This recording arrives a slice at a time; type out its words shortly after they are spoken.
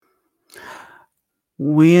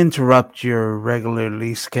We interrupt your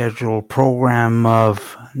regularly scheduled program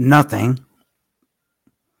of nothing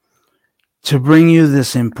to bring you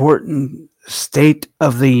this important State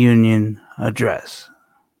of the Union address.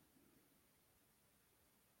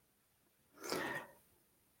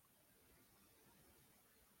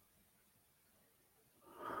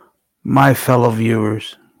 My fellow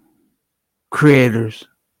viewers, creators,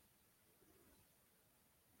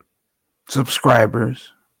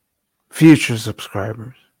 subscribers, future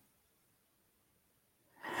subscribers,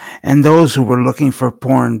 and those who were looking for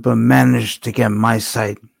porn but managed to get my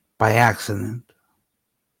site by accident.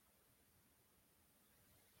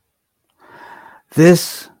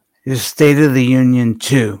 This is State of the Union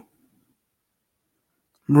 2,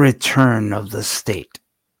 Return of the State.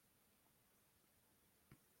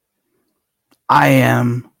 I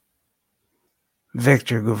am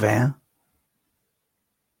Victor Gouveia,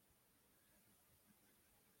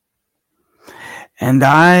 and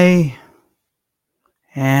I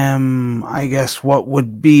am, I guess, what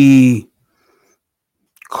would be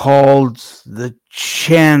called the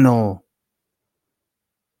channel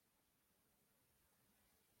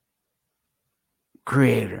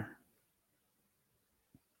creator.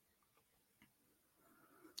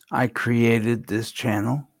 I created this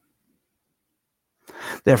channel.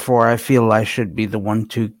 Therefore, I feel I should be the one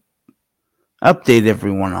to update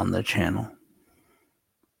everyone on the channel.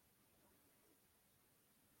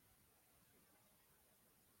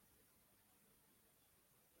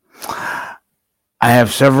 I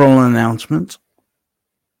have several announcements.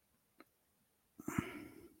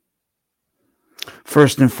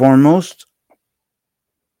 First and foremost,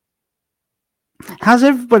 how's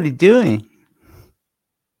everybody doing?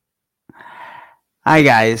 Hi,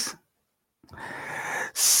 guys.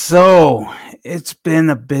 So, it's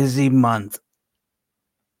been a busy month.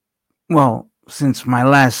 Well, since my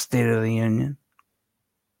last State of the Union,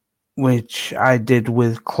 which I did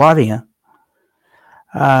with Claudia,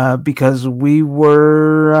 because we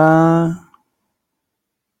were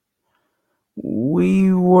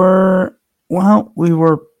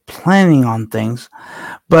planning on things,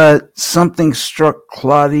 but something struck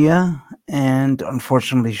Claudia, and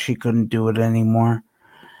unfortunately she couldn't do it anymore.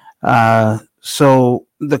 So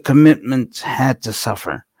the commitment had to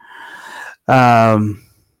suffer. Of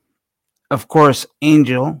course,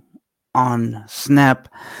 Angel on Snap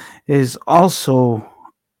is also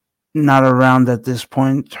not around at this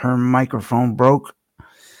point. Her microphone broke,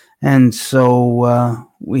 and so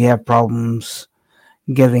we have problems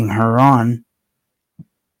getting her on.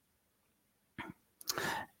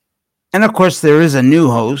 And of course, there is a new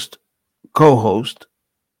co-host.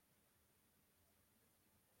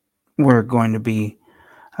 We're going to be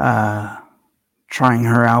trying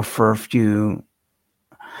her out for a few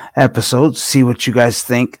episodes, see what you guys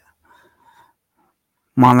think.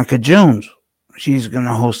 Monica Jones. She's going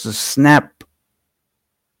to host a Snap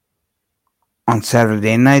on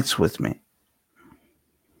Saturday nights with me.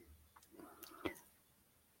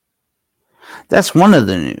 That's one of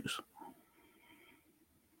the news.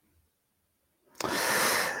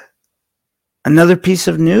 Another piece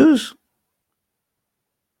of news.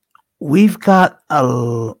 We've got a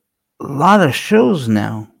lot of shows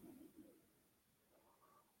now.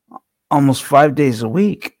 Almost 5 days a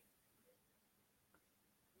week.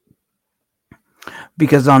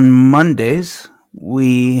 Because on Mondays,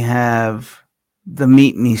 we have the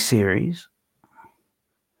Meet Me series,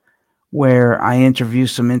 where I interview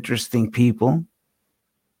some interesting people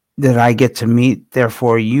that I get to meet,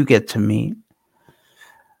 therefore you get to meet.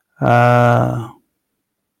 On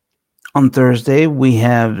Thursday, we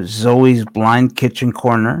have Zoe's Blind Kitchen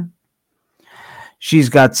Corner. She's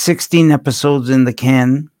got 16 episodes in the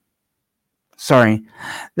can. Sorry,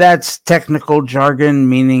 that's technical jargon,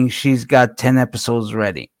 meaning she's got 10 episodes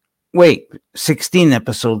ready. Wait, 16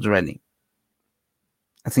 episodes ready.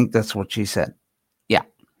 I think that's what she said. Yeah.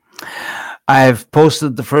 I've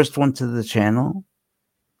posted the first one to the channel.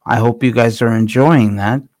 I hope you guys are enjoying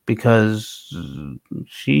that, because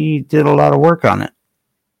she did a lot of work on it.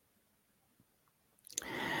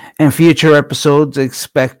 And future episodes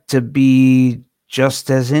expect to be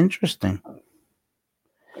just as interesting.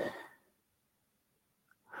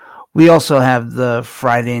 We also have the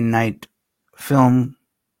Friday night film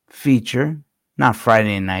feature. Not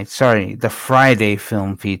Friday night, sorry. The Friday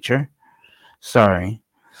film feature. Sorry.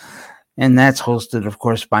 And that's hosted, of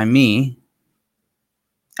course, by me.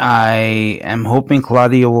 I am hoping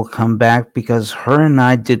Claudia will come back, because her and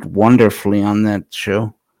I did wonderfully on that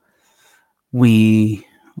show. We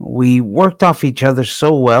worked off each other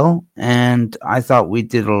so well, and I thought we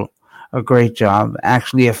did a great job.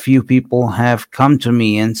 Actually, a few people have come to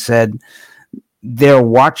me and said they're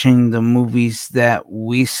watching the movies that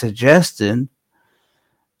we suggested.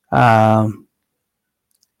 Um,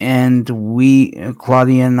 and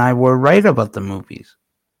Claudia and I were right about the movies.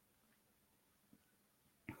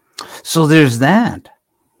 So there's that.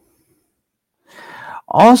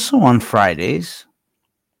 Also on Fridays,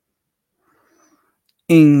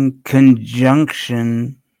 in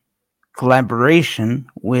collaboration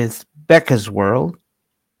with Becca's World,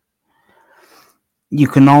 you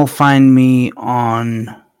can all find me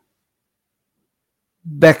on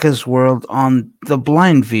Becca's World on The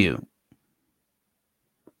Blind View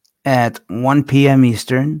at 1 p.m.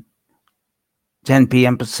 Eastern, 10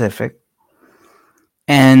 p.m. Pacific.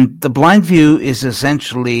 And The Blind View is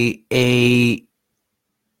essentially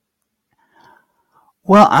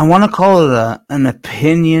I want to call it an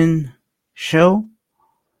opinion show.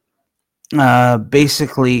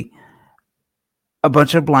 Basically, a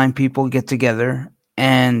bunch of blind people get together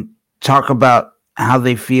and talk about how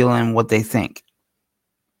they feel and what they think.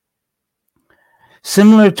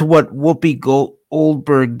 Similar to what Whoopi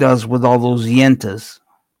Goldberg does with all those yentas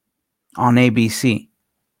on ABC.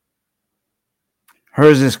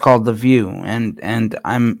 Hers is called The View, and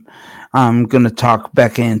I'm going to talk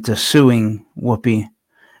Becca into suing Whoopi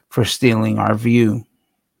for stealing our View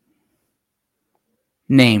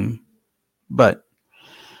name. But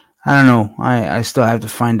I don't know. I still have to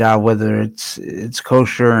find out whether it's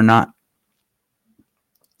kosher or not.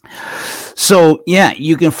 So yeah,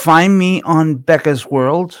 you can find me on Becca's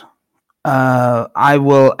World. I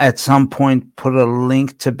will at some point put a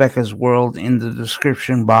link to Becca's World in the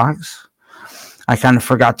description box. I kind of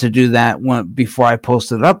forgot to do that before I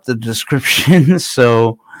posted up the description.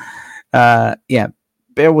 So yeah,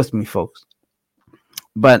 bear with me, folks.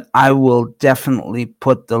 But I will definitely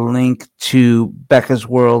put the link to Becca's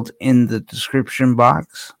World in the description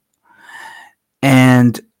box.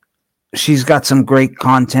 And she's got some great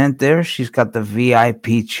content there. She's got the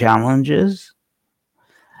VIP challenges.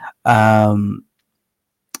 Yeah,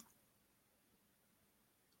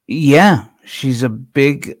 she's a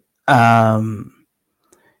big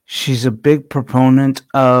proponent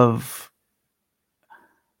of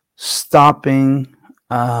stopping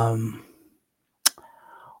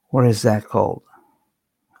what is that called?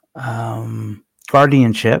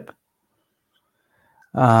 Guardianship.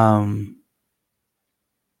 And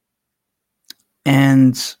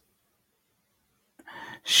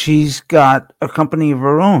she's got a company of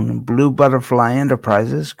her own, Blue Butterfly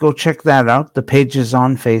Enterprises. Go check that out. The page is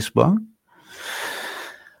on Facebook.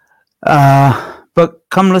 But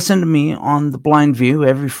come listen to me on The Blind View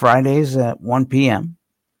every Fridays at 1 p.m.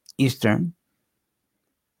 Eastern.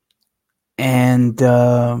 And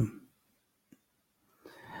the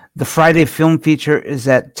Friday film feature is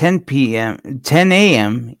at 10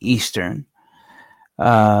 a.m. Eastern,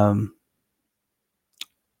 7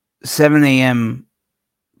 a.m.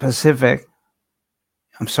 Pacific.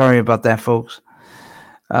 I'm sorry about that, folks.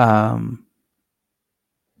 I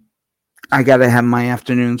got to have my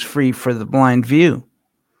afternoons free for The Blind View.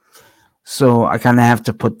 So I kind of have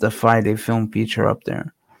to put the Friday film feature up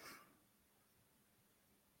there.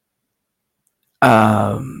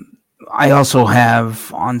 I also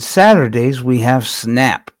have on Saturdays, we have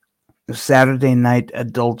Snap, the Saturday Night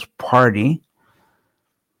Adult Party.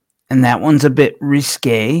 And that one's a bit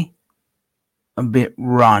risque, a bit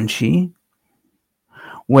raunchy,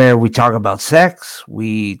 where we talk about sex,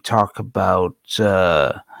 we talk about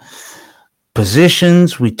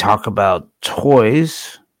positions, we talk about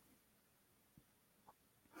toys.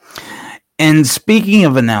 And speaking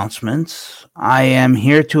of announcements, I am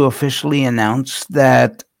here to officially announce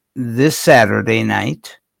that this Saturday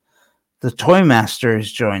night, the Toy Master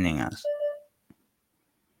is joining us.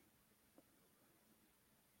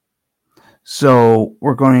 So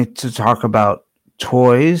we're going to talk about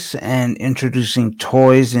toys and introducing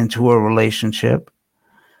toys into a relationship,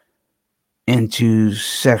 into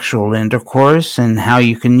sexual intercourse, and how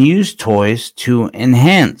you can use toys to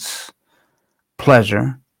enhance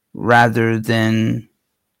pleasure rather than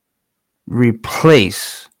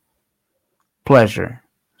replace pleasure,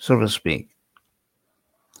 so to speak.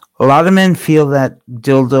 A lot of men feel that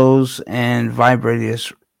dildos and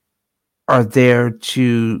vibrators are there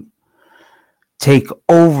to take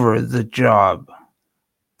over the job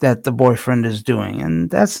that the boyfriend is doing, and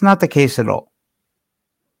that's not the case at all.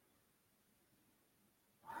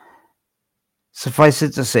 Suffice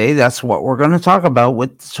it to say, that's what we're going to talk about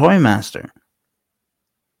with the Toy Master.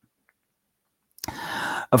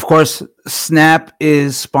 Of course, Snap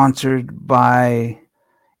is sponsored by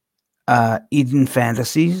Eden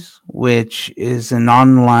Fantasies, which is an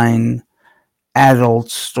online adult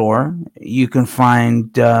store. You can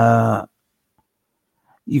find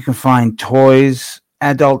You can find toys,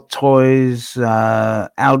 adult toys,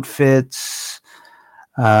 outfits,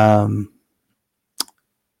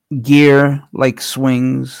 gear like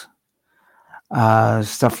swings,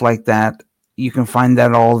 stuff like that. You can find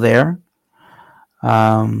that all there.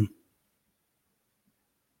 I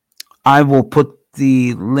will put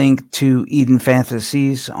the link to Eden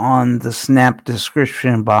Fantasies on the Snap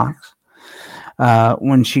description box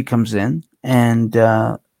when she comes in, and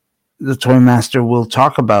the Toy Master will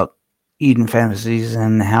talk about Eden Fantasies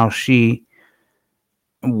and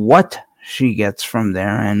what she gets from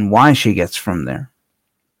there and why she gets from there.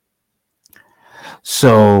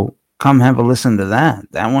 So come have a listen to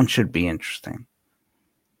that. That one should be interesting.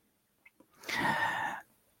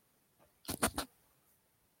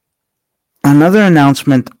 Another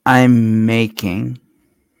announcement I'm making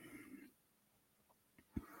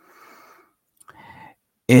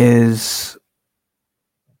is,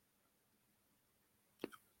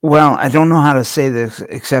 well, I don't know how to say this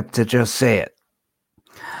except to just say it.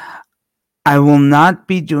 I will not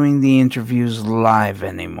be doing the interviews live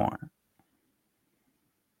anymore.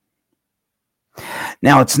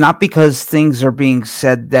 Now, it's not because things are being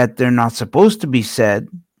said that they're not supposed to be said.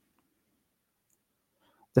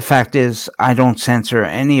 The fact is, I don't censor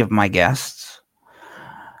any of my guests.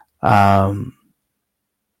 I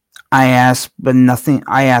ask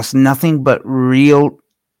nothing but real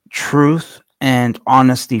truth and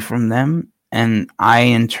honesty from them, and I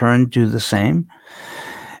in turn do the same.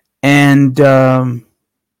 And I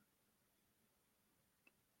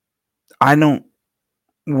don't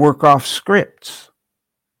work off scripts.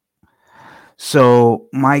 So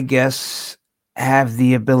my guests have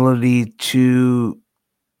the ability to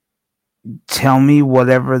tell me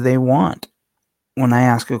whatever they want when I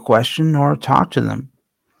ask a question or talk to them.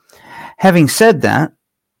 Having said that,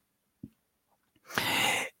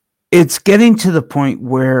 it's getting to the point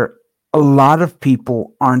where a lot of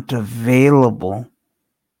people aren't available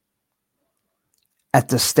at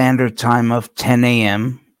the standard time of 10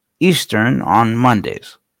 a.m. Eastern on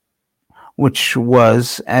Mondays, which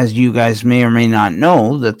was, as you guys may or may not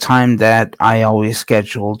know, the time that I always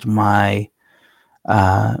scheduled my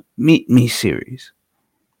Meet Me series.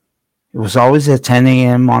 It was always at 10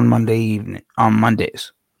 a.m. on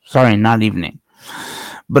Mondays. Sorry, not evening,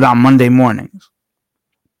 but on Monday mornings.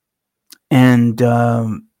 And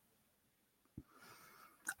I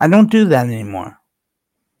don't do that anymore.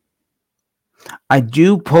 I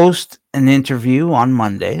do post an interview on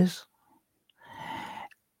Mondays,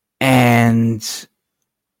 and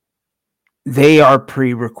they are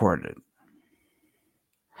pre-recorded.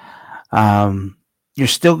 You're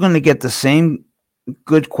still going to get the same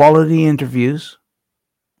good quality interviews.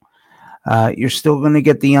 You're still going to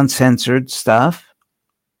get the uncensored stuff.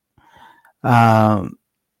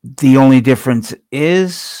 The only difference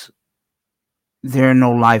is there are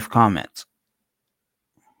no live comments.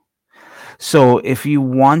 So if you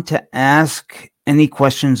want to ask any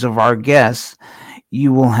questions of our guests,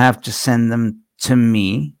 you will have to send them to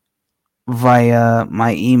me via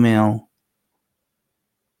my email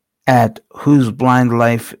at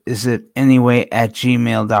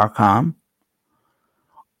whoseblindlifeisitAnyway@gmail.com,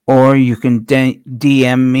 or you can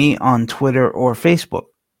DM me on Twitter or Facebook.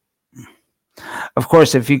 Of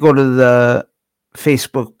course, if you go to the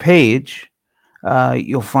Facebook page,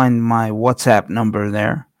 you'll find my WhatsApp number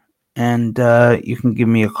there, and you can give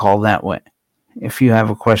me a call that way if you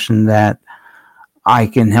have a question that I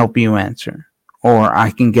can help you answer, or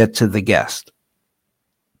I can get to the guest.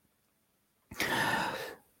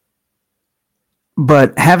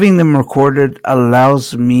 But having them recorded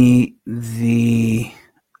allows me the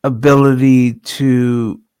ability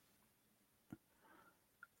to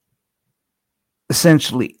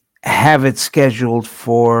essentially have it scheduled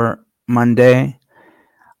for Monday.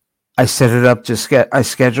 I set it up I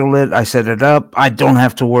schedule it, I set it up. I don't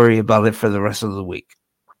have to worry about it for the rest of the week.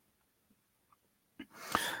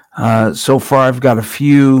 So far, I've got a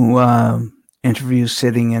few interviews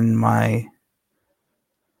sitting in my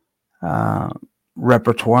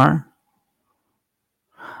repertoire.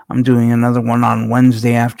 I'm doing another one on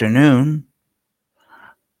Wednesday afternoon.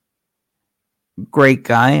 Great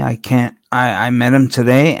guy. I met him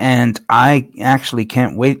today, and I actually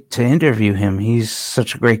can't wait to interview him. He's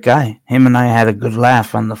such a great guy. Him and I had a good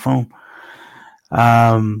laugh on the phone.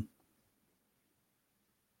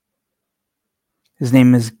 His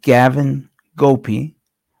name is Gavin Gopi,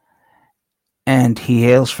 and he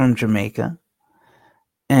hails from Jamaica.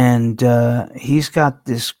 And he's got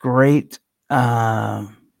this great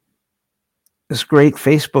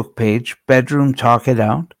Facebook page, Bedroom Talk It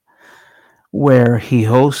Out, where he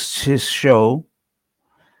hosts his show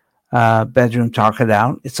Bedroom Talk It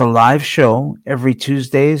Out. It's a live show every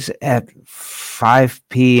Tuesdays at 5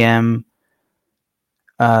 p.m.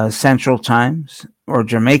 Central Time, or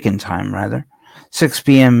Jamaican time, rather, 6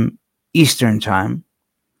 p.m. Eastern Time.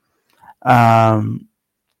 And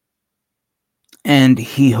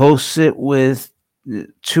he hosts it with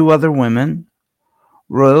two other women,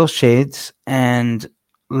 Royal Shades and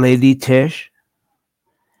Lady Tish.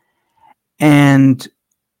 And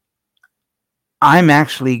I'm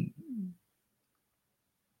actually,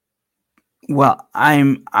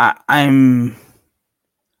 I'm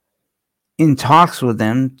in talks with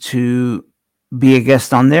them to be a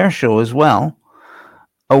guest on their show as well,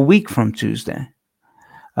 a week from Tuesday.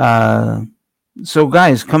 So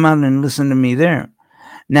guys, come out and listen to me there.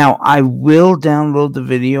 Now, I will download the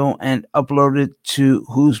video and upload it to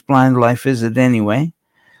Whose Blind Life Is It Anyway?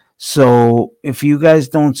 So if you guys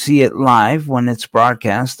don't see it live when it's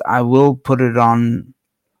broadcast, I will put it on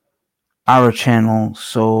our channel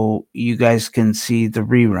so you guys can see the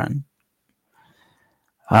rerun.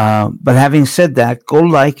 But having said that, go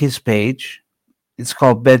like his page. It's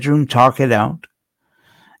called Bedroom Talk It Out.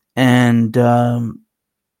 And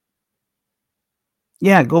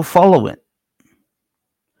yeah, go follow it.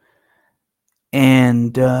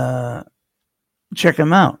 And check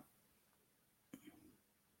him out.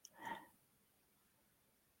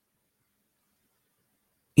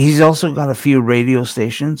 He's also got a few radio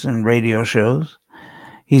stations and radio shows.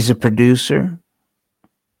 He's a producer,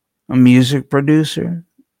 a music producer.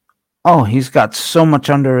 Oh, he's got so much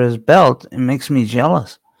under his belt. It makes me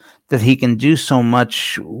jealous that he can do so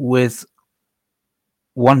much with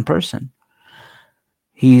one person.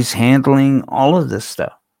 He's handling all of this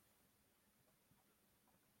stuff.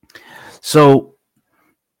 So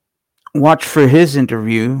watch for his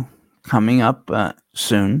interview coming up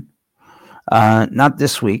soon. Not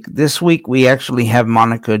this week. This week we actually have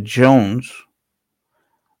Monica Jones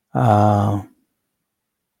on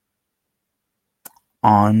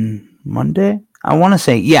Monday. I want to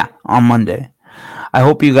say, yeah, on Monday. I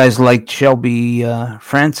hope you guys liked Shelby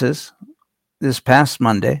Francis this past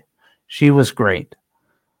Monday. She was great.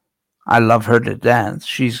 I love her to death.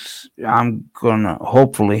 I'm going to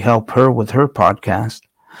hopefully help her with her podcast.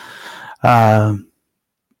 I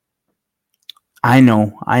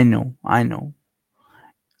know.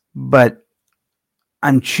 But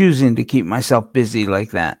I'm choosing to keep myself busy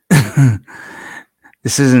like that.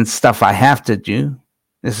 This isn't stuff I have to do.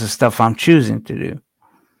 This is stuff I'm choosing to do.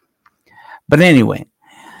 But anyway.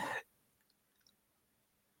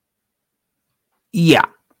 Yeah.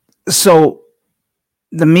 So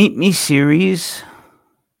the Meet Me series,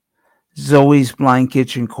 Zoe's Blind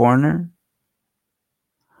Kitchen Corner,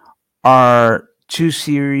 are two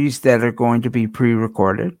series that are going to be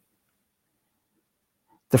pre-recorded.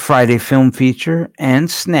 The Friday Film Feature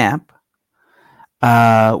and Snap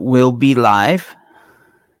will be live.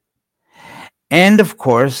 And of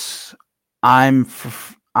course, I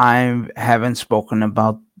haven't spoken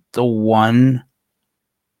about the one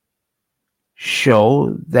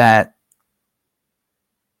show that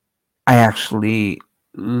I actually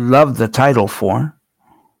love the title for.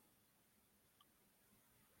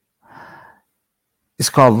 It's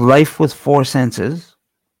called Life with Four Senses.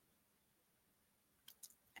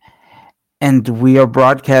 And we are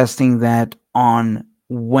broadcasting that on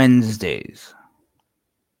Wednesdays.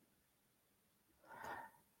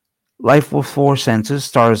 Life with Four Senses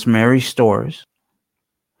stars Mary Stores.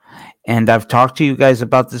 And I've talked to you guys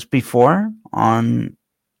about this before on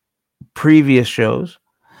previous shows.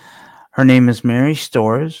 Her name is Mary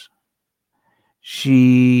Stores.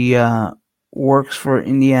 She works for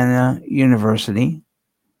Indiana University.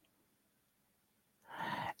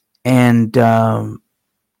 And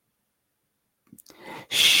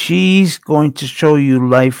she's going to show you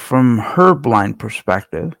life from her blind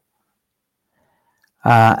perspective.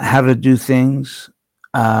 How to do things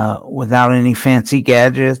without any fancy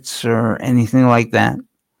gadgets or anything like that.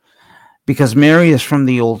 Because Mary is from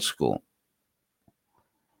the old school,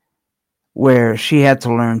 where she had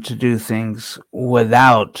to learn to do things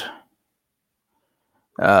without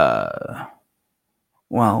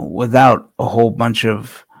without a whole bunch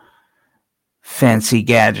of fancy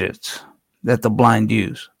gadgets that the blind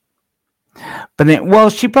use. But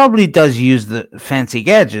she probably does use the fancy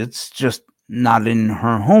gadgets, just not in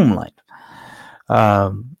her home life.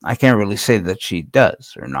 I can't really say that she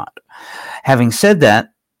does or not. Having said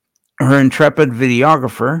that, her intrepid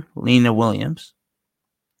videographer, Lena Williams,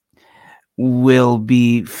 will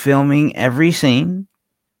be filming every scene.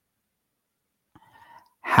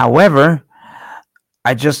 However,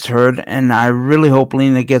 I just heard, and I really hope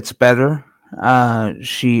Lena gets better.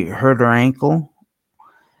 She hurt her ankle,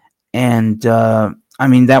 And I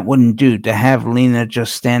mean, that wouldn't do. To have Lena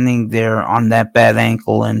just standing there on that bad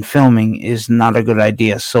ankle and filming is not a good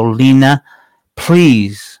idea. So, Lena,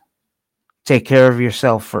 please take care of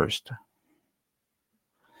yourself first.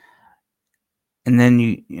 And then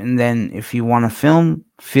if you want to film,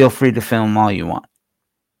 feel free to film all you want.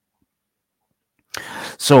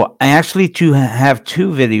 So I actually have two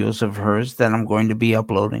videos of hers that I'm going to be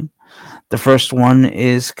uploading. The first one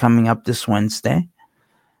is coming up this Wednesday.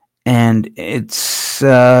 And it's,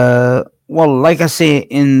 well, like I say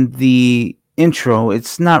in the intro,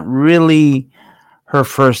 it's not really her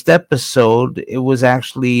first episode. It was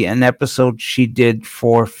actually an episode she did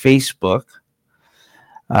for Facebook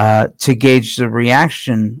to gauge the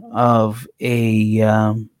reaction of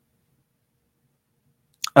a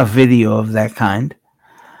video of that kind.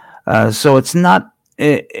 So it's not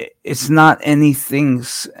any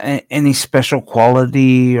special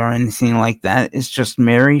quality or anything like that. It's just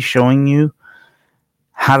Mary showing you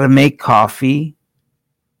how to make coffee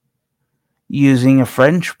using a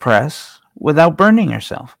French press without burning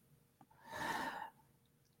yourself.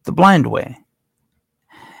 The blind way.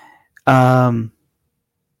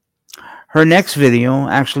 Her next video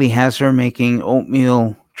actually has her making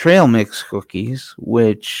oatmeal trail mix cookies,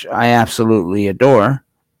 which I absolutely adore.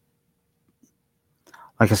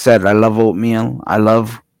 Like I said, I love oatmeal. I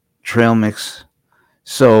love trail mix.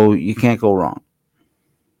 So you can't go wrong.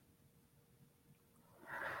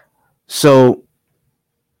 So,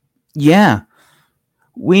 yeah,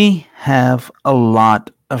 we have a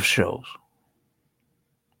lot of shows.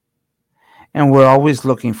 And we're always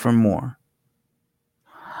looking for more.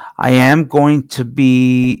 I am going to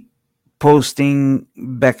be posting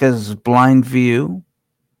Becca's Blind View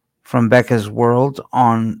from Becca's World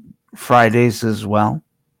on Fridays as well,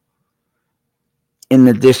 in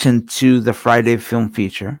addition to the Friday film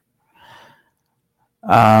feature.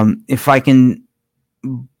 If I can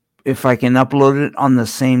upload it on the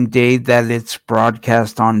same day that it's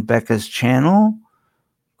broadcast on Becca's channel,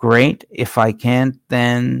 great. If I can't,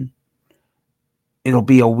 then it'll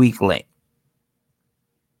be a week late.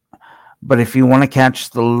 But if you want to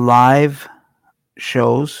catch the live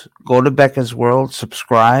shows, go to Becca's World,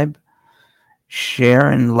 subscribe,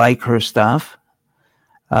 share, and like her stuff,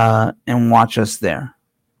 and watch us there.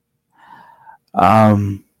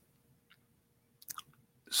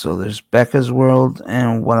 So there's Becca's World,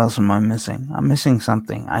 and what else am I missing? I'm missing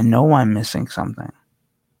something. I know I'm missing something.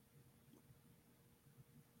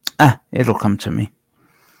 It'll come to me.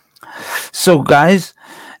 So, guys,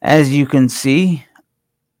 as you can see,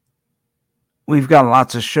 we've got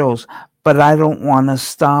lots of shows, but I don't want to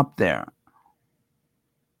stop there.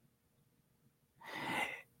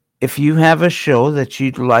 If you have a show that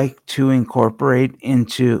you'd like to incorporate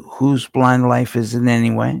into Whose Blind Life Is It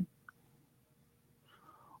Anyway,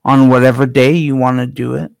 on whatever day you want to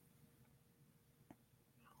do it,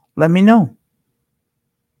 let me know.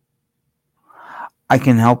 I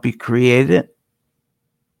can help you create it.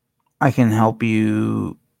 I can help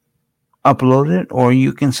you upload it, or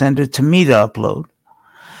you can send it to me to upload.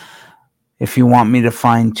 If you want me to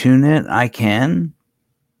fine tune it, I can.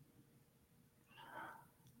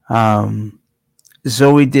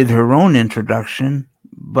 Zoe did her own introduction,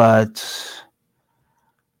 but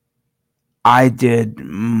I did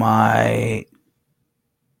my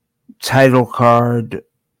title card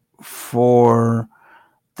for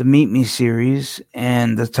the Meet Me series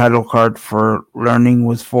and the title card for Life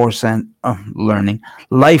with 4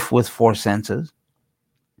 Senses.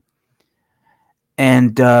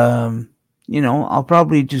 And, I'll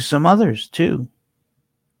probably do some others too.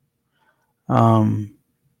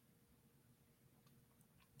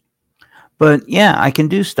 But yeah, I can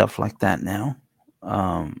do stuff like that now.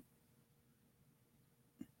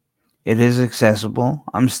 It is accessible.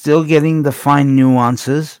 I'm still getting the fine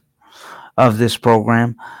nuances of this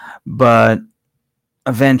program, but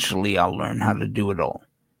eventually I'll learn how to do it all.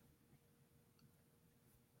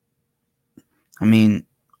 I mean,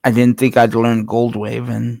 I didn't think I'd learn Goldwave,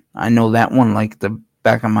 and I know that one like the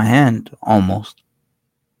back of my hand, almost.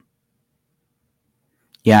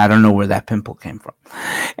 Yeah, I don't know where that pimple came from.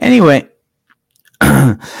 Anyway,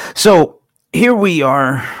 so here we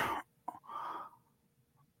are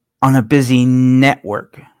on a busy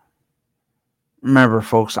network. Remember,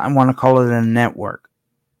 folks, I want to call it a network.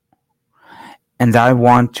 And I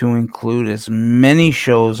want to include as many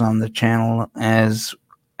shows on the channel as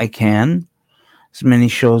I can, as many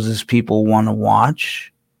shows as people want to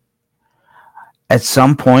watch. At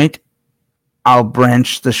some point, I'll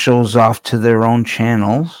branch the shows off to their own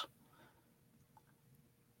channels.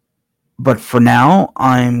 But for now,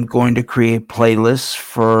 I'm going to create playlists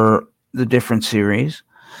for the different series.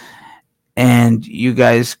 And you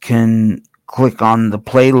guys can click on the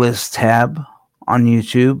playlist tab on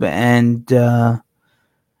YouTube, and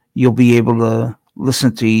you'll be able to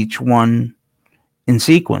listen to each one in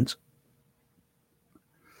sequence.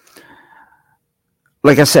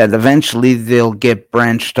 Like I said, eventually they'll get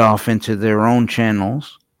branched off into their own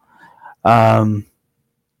channels. At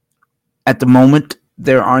the moment,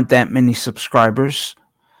 there aren't that many subscribers,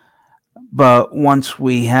 but once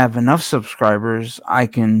we have enough subscribers, I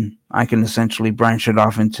can essentially branch it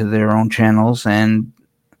off into their own channels, and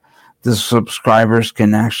the subscribers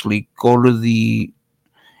can actually go to the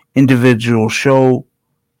individual show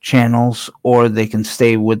channels, or they can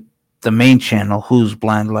stay with the main channel. Whose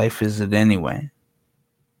Blind Life Is It Anyway?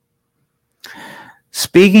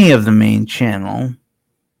 Speaking of the main channel,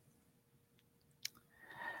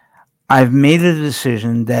 I've made a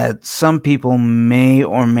decision that some people may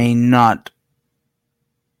or may not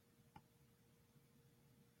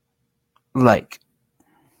like.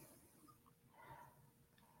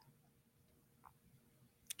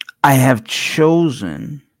 I have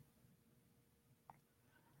chosen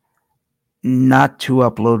not to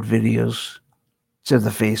upload videos to the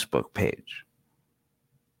Facebook page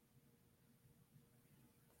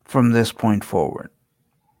from this point forward.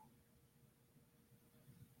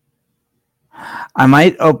 I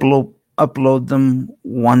might upload them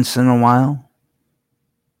once in a while,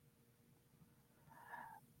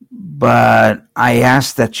 but I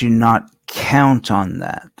ask that you not count on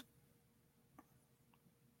that.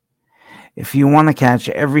 If you want to catch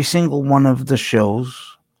every single one of the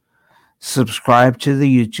shows, subscribe to the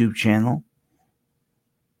YouTube channel,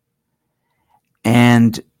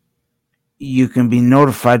 and you can be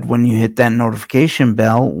notified when you hit that notification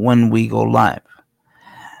bell when we go live.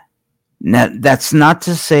 Now, that's not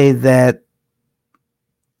to say that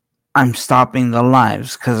I'm stopping the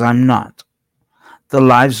lives, because I'm not. The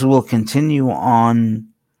lives will continue on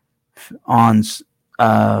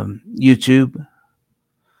YouTube,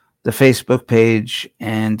 the Facebook page,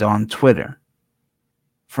 and on Twitter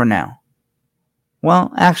for now.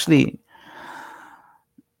 Well, actually,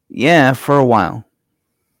 yeah, for a while.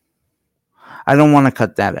 I don't want to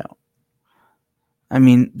cut that out. I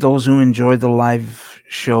mean, those who enjoy the live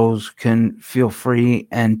shows can feel free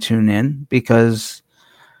and tune in, because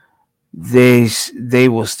they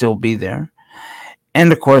will still be there.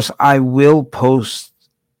 And of course, I will post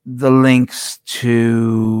the links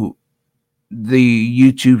to the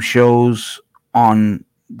YouTube shows on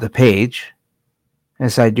the page,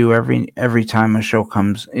 as I do every time a show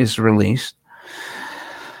is released.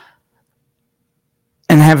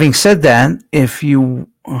 And having said that, if you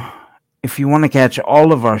want to catch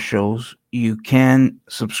all of our shows, you can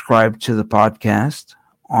subscribe to the podcast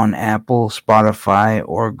on Apple, Spotify,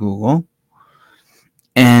 or Google,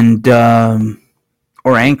 and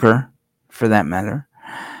or Anchor, for that matter.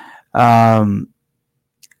 And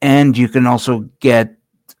you can also get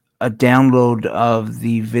a download of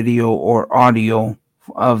the video or audio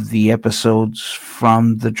of the episodes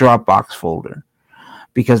from the Dropbox folder,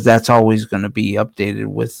 because that's always going to be updated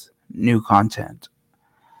with new content.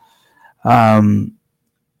 The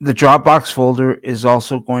Dropbox folder is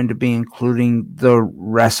also going to be including the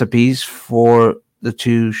recipes for the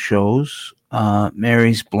two shows,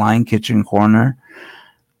 Mary's Blind Kitchen Corner.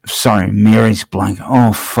 Sorry, Mary's Blind.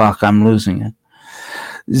 Oh, fuck, I'm losing it.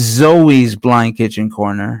 Zoe's Blind Kitchen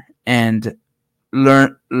Corner and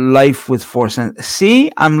Learn Life with 4 Senses.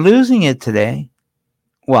 See, I'm losing it today.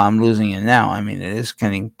 Well, I'm losing it now. I mean, it is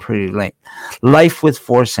getting pretty late. Life with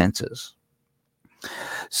 4 Senses.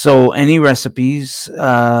 So any recipes,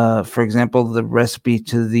 for example, the recipe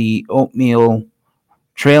to the oatmeal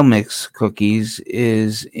trail mix cookies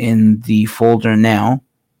is in the folder now.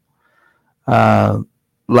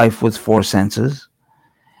 Life with 4 Senses.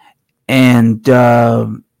 And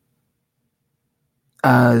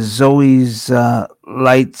Zoe's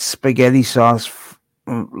light sauce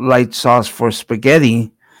for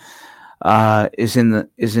spaghetti is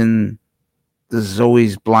in the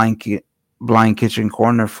Zoe's Blind Kitchen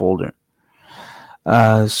Corner folder.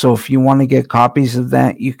 So if you want to get copies of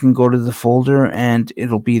that, you can go to the folder and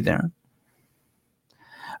it'll be there.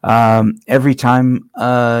 Every time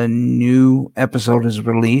a new episode is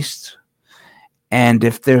released, and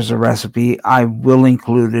if there's a recipe, I will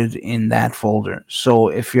include it in that folder. So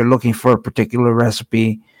if you're looking for a particular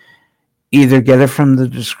recipe, either get it from the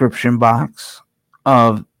description box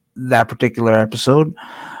of that particular episode,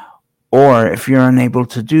 or if you're unable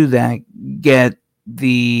to do that, get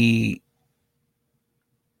the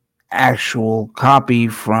actual copy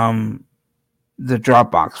from the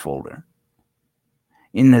Dropbox folder,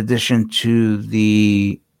 in addition to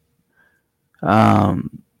the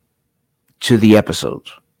to the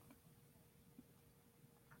episodes.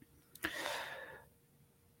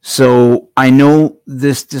 So I know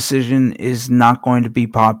this decision is not going to be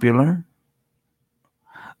popular,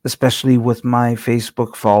 especially with my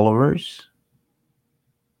Facebook followers.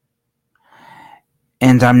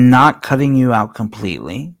 And I'm not cutting you out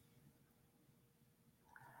completely.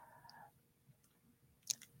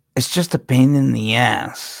 It's just a pain in the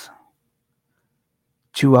ass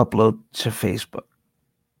to upload to Facebook.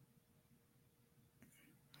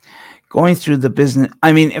 Going through the business,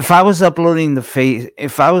 I mean, if I was uploading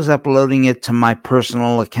it to my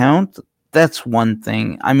personal account, that's one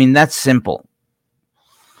thing. I mean, that's simple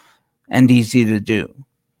and easy to do.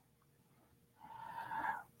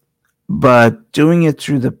 But doing it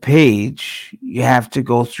through the page, you have to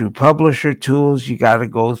go through publisher tools. You got to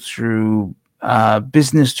go through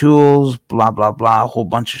business tools, blah blah blah, a whole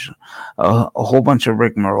bunch of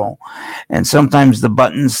rigmarole. And sometimes the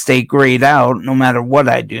buttons stay grayed out no matter what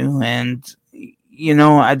I do, and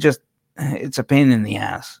it's a pain in the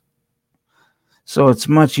ass. So it's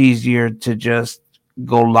much easier to just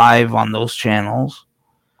go live on those channels,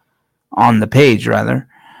 on the page rather,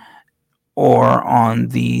 or on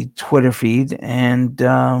the Twitter feed, and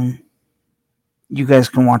you guys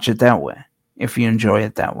can watch it that way if you enjoy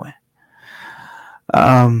it that way.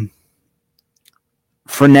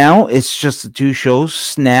 For now, it's just the two shows,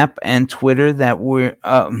 Snap and Twitter,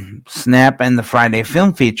 Snap and the Friday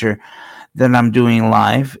Film Feature that I'm doing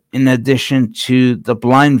live, in addition to the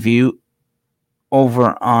Blind View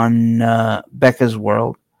over on Becca's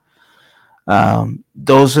World.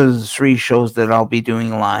 Those are the three shows that I'll be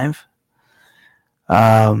doing live.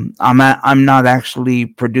 I'm not actually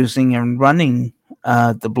producing and running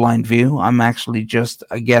the Blind View. I'm actually just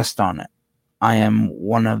a guest on it. I am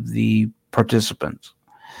one of the participants.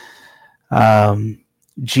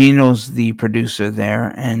 Gino's the producer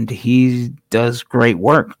there, and he does great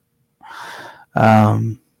work.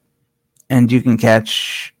 And you can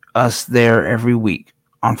catch us there every week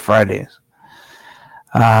on Fridays.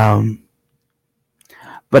 But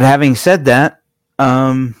having said that,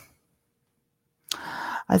 I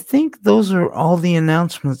think those are all the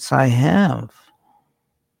announcements I have.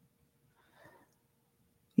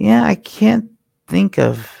 Yeah, I can't think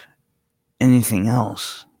of anything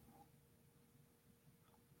else.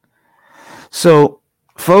 So,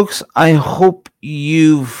 folks, I hope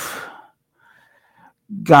you've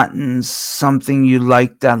gotten something you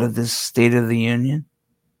liked out of this State of the Union.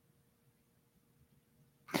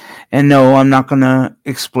 And no, I'm not going to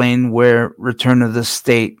explain where Return of the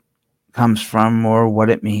State comes from or what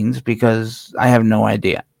it means, because I have no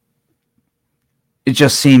idea. It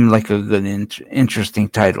just seemed like a good, interesting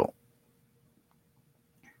title.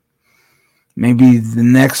 Maybe the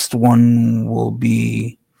next one will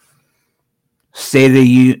be State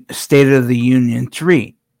of the Union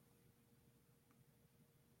 3.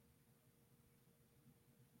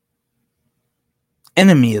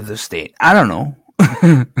 Enemy of the State. I don't know.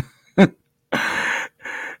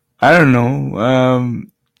 I don't know.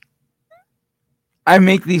 I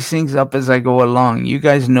make these things up as I go along. You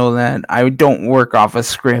guys know that. I don't work off a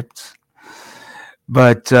script.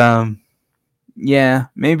 But, yeah,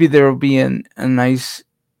 maybe there will be a nice,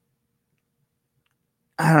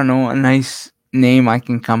 a nice name I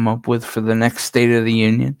can come up with for the next State of the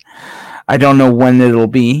Union. I don't know when it'll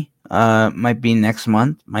be. Might be next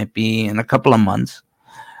month. Might be in a couple of months.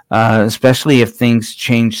 Especially if things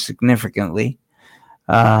change significantly.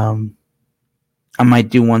 I might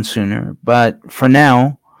do one sooner, but for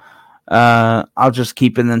now, I'll just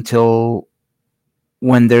keep it until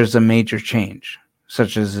when there's a major change,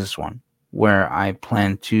 such as this one, where I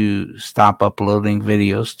plan to stop uploading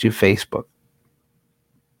videos to Facebook.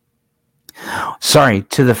 Sorry,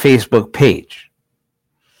 to the Facebook page.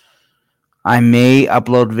 I may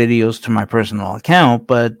upload videos to my personal account,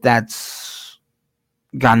 but that's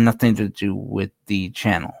got nothing to do with the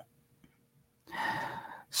channel.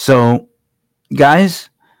 So, guys,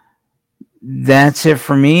 that's it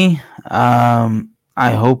for me. I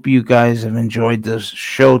hope you guys have enjoyed this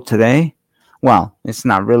show today. Well, it's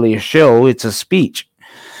not really a show, it's a speech.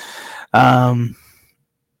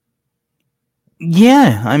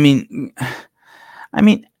 Yeah, I mean,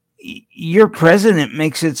 your president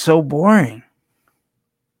makes it so boring.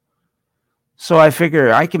 So I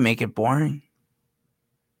figure I can make it boring.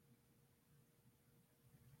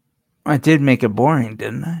 I did make it boring,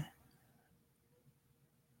 didn't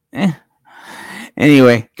I?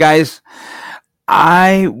 Anyway, guys,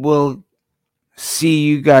 I will see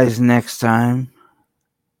you guys next time.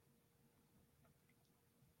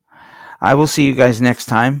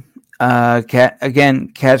 Again,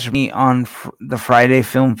 catch me on the Friday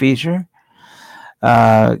Film Feature.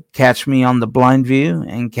 Catch me on the Blind View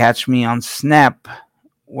and catch me on Snap,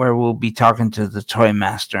 where we'll be talking to the Toy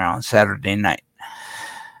Master on Saturday night.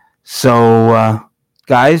 So,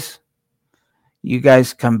 guys, you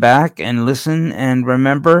guys come back and listen, and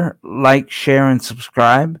remember, like, share, and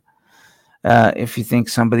subscribe if you think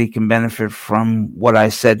somebody can benefit from what I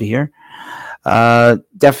said here.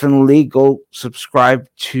 Definitely go subscribe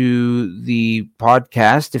to the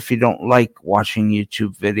podcast if you don't like watching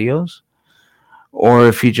YouTube videos, or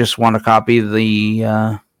if you just want to copy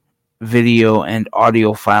the video and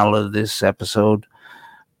audio file of this episode,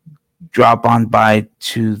 drop on by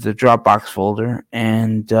to the Dropbox folder,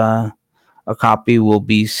 and a copy will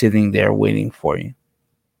be sitting there waiting for you.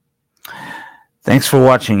 Thanks for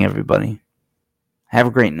watching, everybody. Have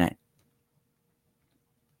a great night.